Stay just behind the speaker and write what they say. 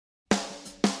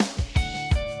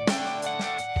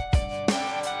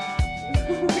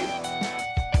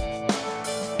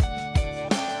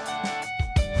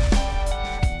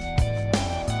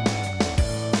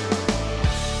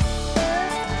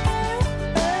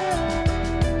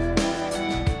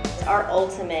our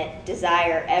ultimate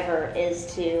desire ever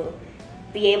is to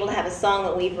be able to have a song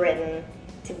that we've written,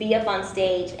 to be up on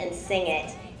stage and sing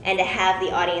it, and to have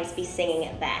the audience be singing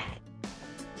it back.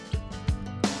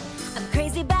 I'm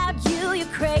crazy about you, you're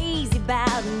crazy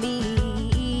about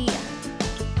me.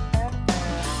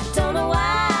 Don't know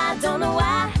why, don't know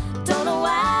why, don't know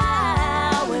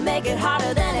why we make it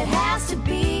harder than it has to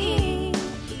be.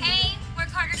 Hey, we're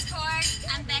CartersChord.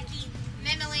 I'm Becky.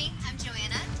 I'm Emily. I'm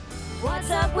Joanna. What's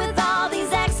up with all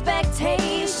these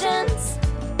expectations?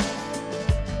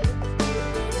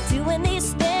 Doing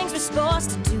these things we're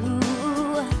supposed to do.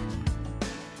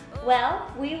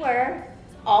 Well, we were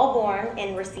all born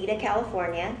in Reseda,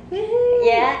 California. Woohoo!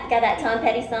 Yeah, got that Tom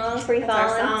Petty song, Free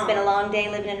Fallin'. It's been a long day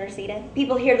living in Reseda.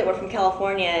 People hear that we're from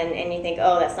California and you think,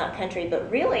 oh, that's not country, but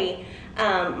really,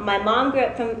 my mom grew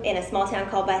up in a small town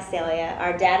called Visalia.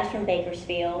 Our dad is from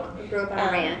Bakersfield. We grew up on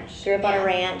a ranch. Grew up on a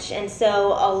ranch, and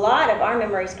so a lot of our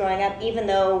memories growing up, even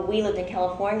though we lived in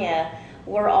California,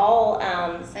 we're all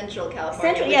Central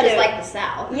California, which yeah, is like the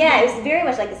South. Yeah, it was very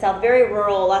much like the South, very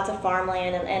rural, lots of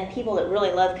farmland, and people that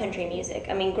really love country music.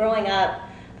 I mean, growing up,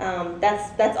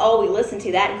 that's all we listened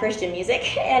to, that and Christian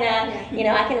music. And you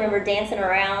know, I can remember dancing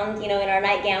around, you know, in our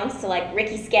nightgowns to like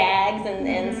Ricky Skaggs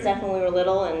and stuff when we were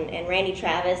little, and Randy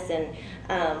Travis, and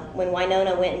when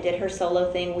Winona went and did her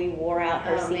solo thing, we wore out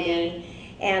her CD.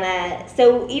 Man. And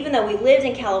so even though we lived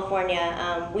in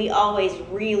California, we always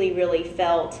really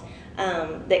felt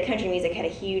that country music had a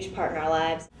huge part in our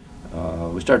lives.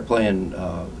 We started playing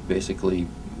basically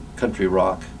country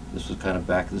rock. This was kind of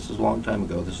back, this is a long time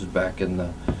ago. This was back in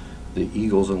the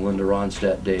Eagles and Linda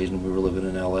Ronstadt days when we were living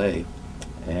in LA.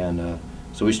 And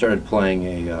so we started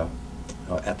playing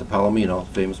at the Palomino,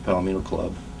 famous Palomino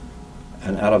Club.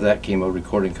 And out of that came a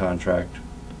recording contract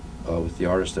with the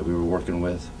artist that we were working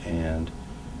with. And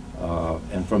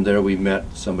from there we met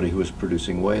somebody who was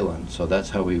producing Waylon. So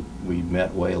that's how we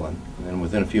met Waylon. And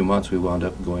within a few months we wound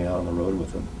up going out on the road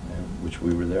with him, which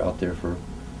we were out there for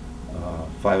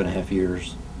 5.5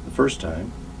 years the first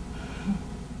time.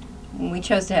 When we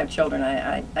chose to have children,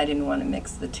 I didn't want to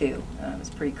mix the two. It was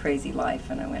a pretty crazy life,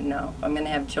 and I went, no, if I'm going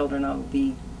to have children, I'll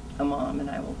be a mom and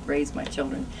I will raise my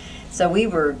children. So we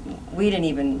didn't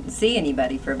even see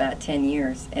anybody for about 10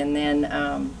 years. And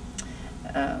then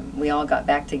we all got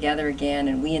back together again,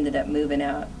 and we ended up moving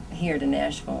out here to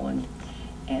Nashville,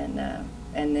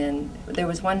 and then there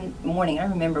was one morning, I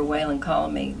remember Waylon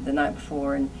calling me the night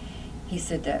before, and he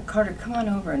said, Carter, come on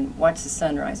over and watch the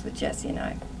sunrise with Jesse and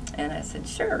I. And I said,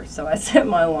 sure. So I set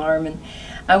my alarm, and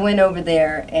I went over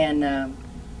there, and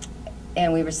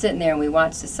we were sitting there, and we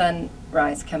watched the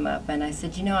sunrise come up, and I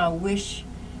said, you know, I wish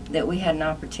that we had an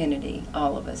opportunity,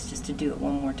 all of us, just to do it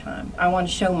one more time. I want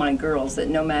to show my girls that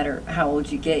no matter how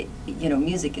old you get, you know,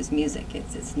 music is music.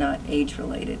 It's not age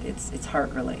related, it's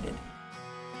heart related.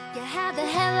 You had the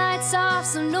headlights off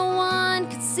so no one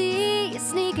could see you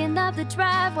sneaking up the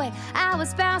driveway. I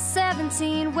was about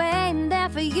 17, waiting there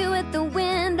for you at the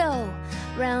window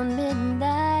around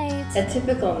midnight. A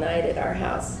typical night at our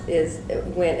house is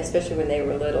when, especially when they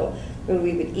were little, when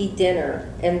we would eat dinner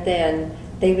and then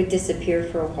they would disappear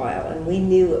for a while, and we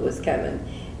knew it was coming.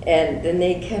 And then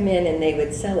they'd come in and they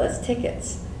would sell us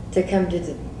tickets to come to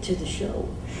the show.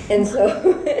 And so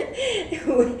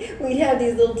we'd have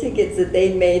these little tickets that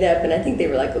they'd made up, and I think they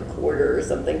were like $0.25 or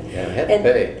something. Yeah, you had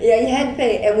to pay. Yeah, you had to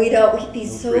pay, and we'd be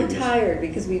so tired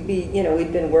because we'd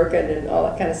been working and all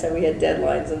that kind of stuff. We had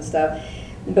deadlines and stuff,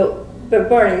 but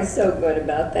Barney's so good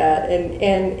about that,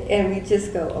 and we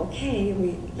just go, okay,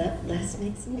 let's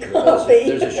make some coffee.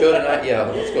 There's a show tonight, yeah,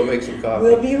 let's go make some coffee.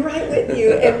 We'll be right with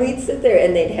you. And we'd sit there,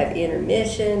 and they'd have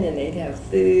intermission, and they'd have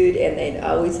food, and they'd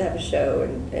always have a show,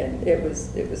 and it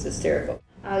was hysterical.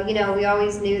 You know, we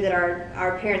always knew that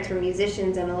our parents were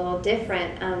musicians and a little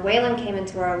different. Waylon came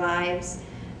into our lives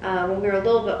when we were a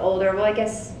little bit older. Well, I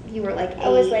guess you were like 8. I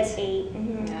was like 8.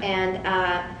 Mm-hmm.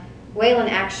 And Waylon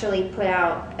actually put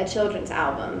out a children's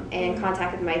album and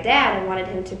contacted my dad and wanted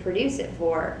him to produce it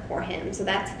for him. So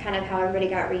that's kind of how everybody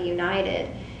got reunited.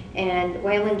 And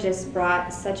Waylon just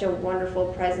brought such a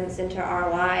wonderful presence into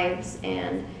our lives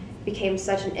and became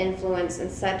such an influence and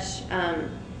such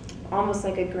almost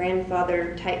like a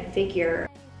grandfather type figure.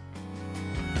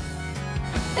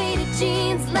 Faded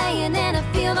jeans laying in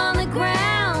a field on the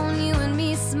ground, you and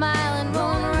me smiling,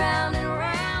 rolling around and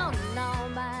around.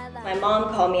 My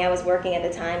mom called me, I was working at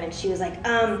the time, and she was like,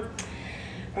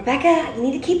 Rebecca, you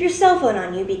need to keep your cell phone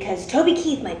on you because Toby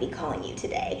Keith might be calling you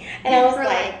today. And I was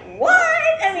like,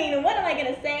 what? I mean, what am I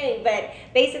going to say? But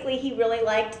basically, he really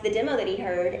liked the demo that he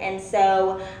heard, and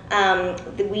so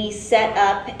we set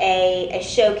up a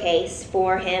showcase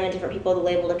for him and different people at the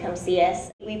label to come see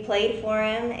us. We played for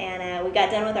him, and we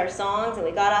got done with our songs, and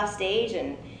we got off stage,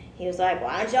 and he was like,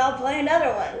 why don't y'all play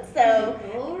another one? So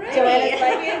Joanna's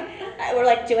like, we're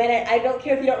like, Joanna, I don't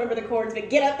care if you don't remember the chords, but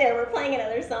get up there, we're playing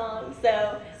another song.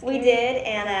 So we did,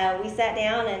 and we sat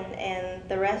down, and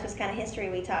the rest was kind of history.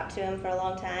 We talked to him for a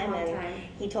long time,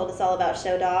 he told us all about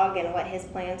Show Dog and what his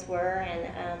plans were,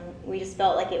 and we just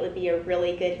felt like it would be a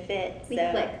really good fit. We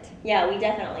clicked. Yeah, we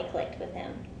definitely clicked with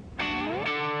him.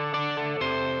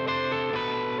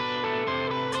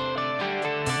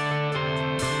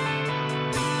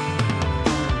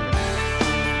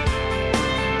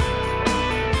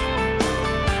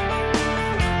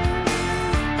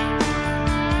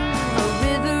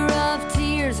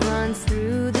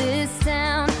 Through this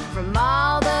town, from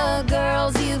all the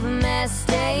girls you've met,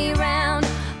 stay around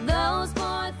those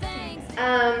more things.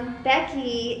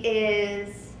 Becky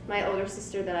is my older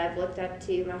sister that I've looked up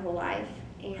to my whole life,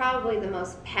 and probably the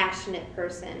most passionate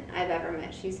person I've ever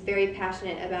met. She's very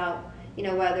passionate about, you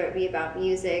know, whether it be about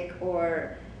music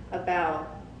or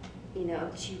about, you know,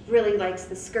 she really likes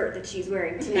the skirt that she's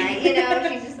wearing tonight. You know,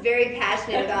 she's just very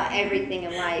passionate about everything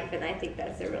in life, and I think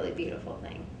that's a really beautiful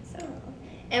thing. So.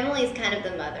 Emily's kind of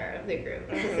the mother of the group.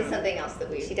 This is something else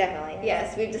that She definitely is.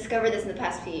 Yes, we've discovered this in the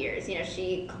past few years. You know,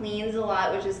 she cleans a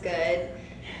lot, which is good.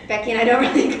 Becky and I don't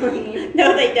really clean.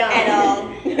 No, they don't. At all.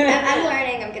 I'm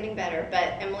learning, I'm getting better,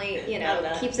 but Emily, you know,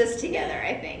 keeps us together,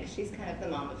 I think. She's kind of the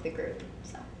mom of the group,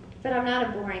 so. But I'm not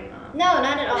a boring mom. No,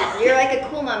 not at all. You're like a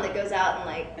cool mom that goes out and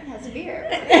like has a beer.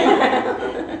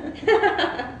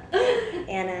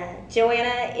 And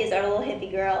Joanna is our little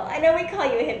hippie girl. I know we call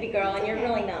you a hippie girl, and you're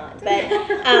really not. But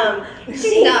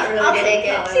she's not really. I'll take take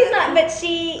it. She's not.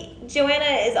 But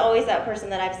Joanna is always that person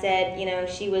that I've said, you know,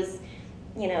 she was,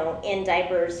 you know, in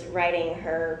diapers writing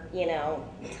her, you know,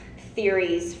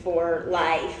 theories for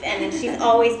life, and then she's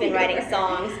always been writing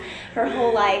songs her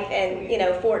whole life, and, you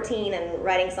know, 14 and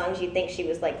writing songs, you'd think she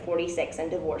was like 46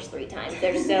 and divorced 3 times.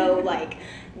 They're so like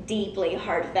deeply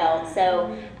heartfelt.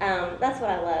 So that's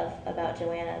what I love about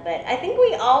Joanna. But I think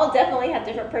we all definitely have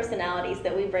different personalities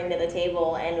that we bring to the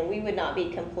table, and we would not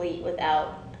be complete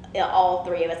without all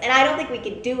 3 of us. And I don't think we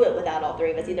could do it without all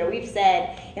 3 of us either. We've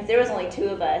said if there was only 2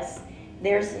 of us,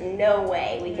 there's no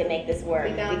way we could make this work.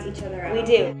 We balance each other out. We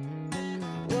do.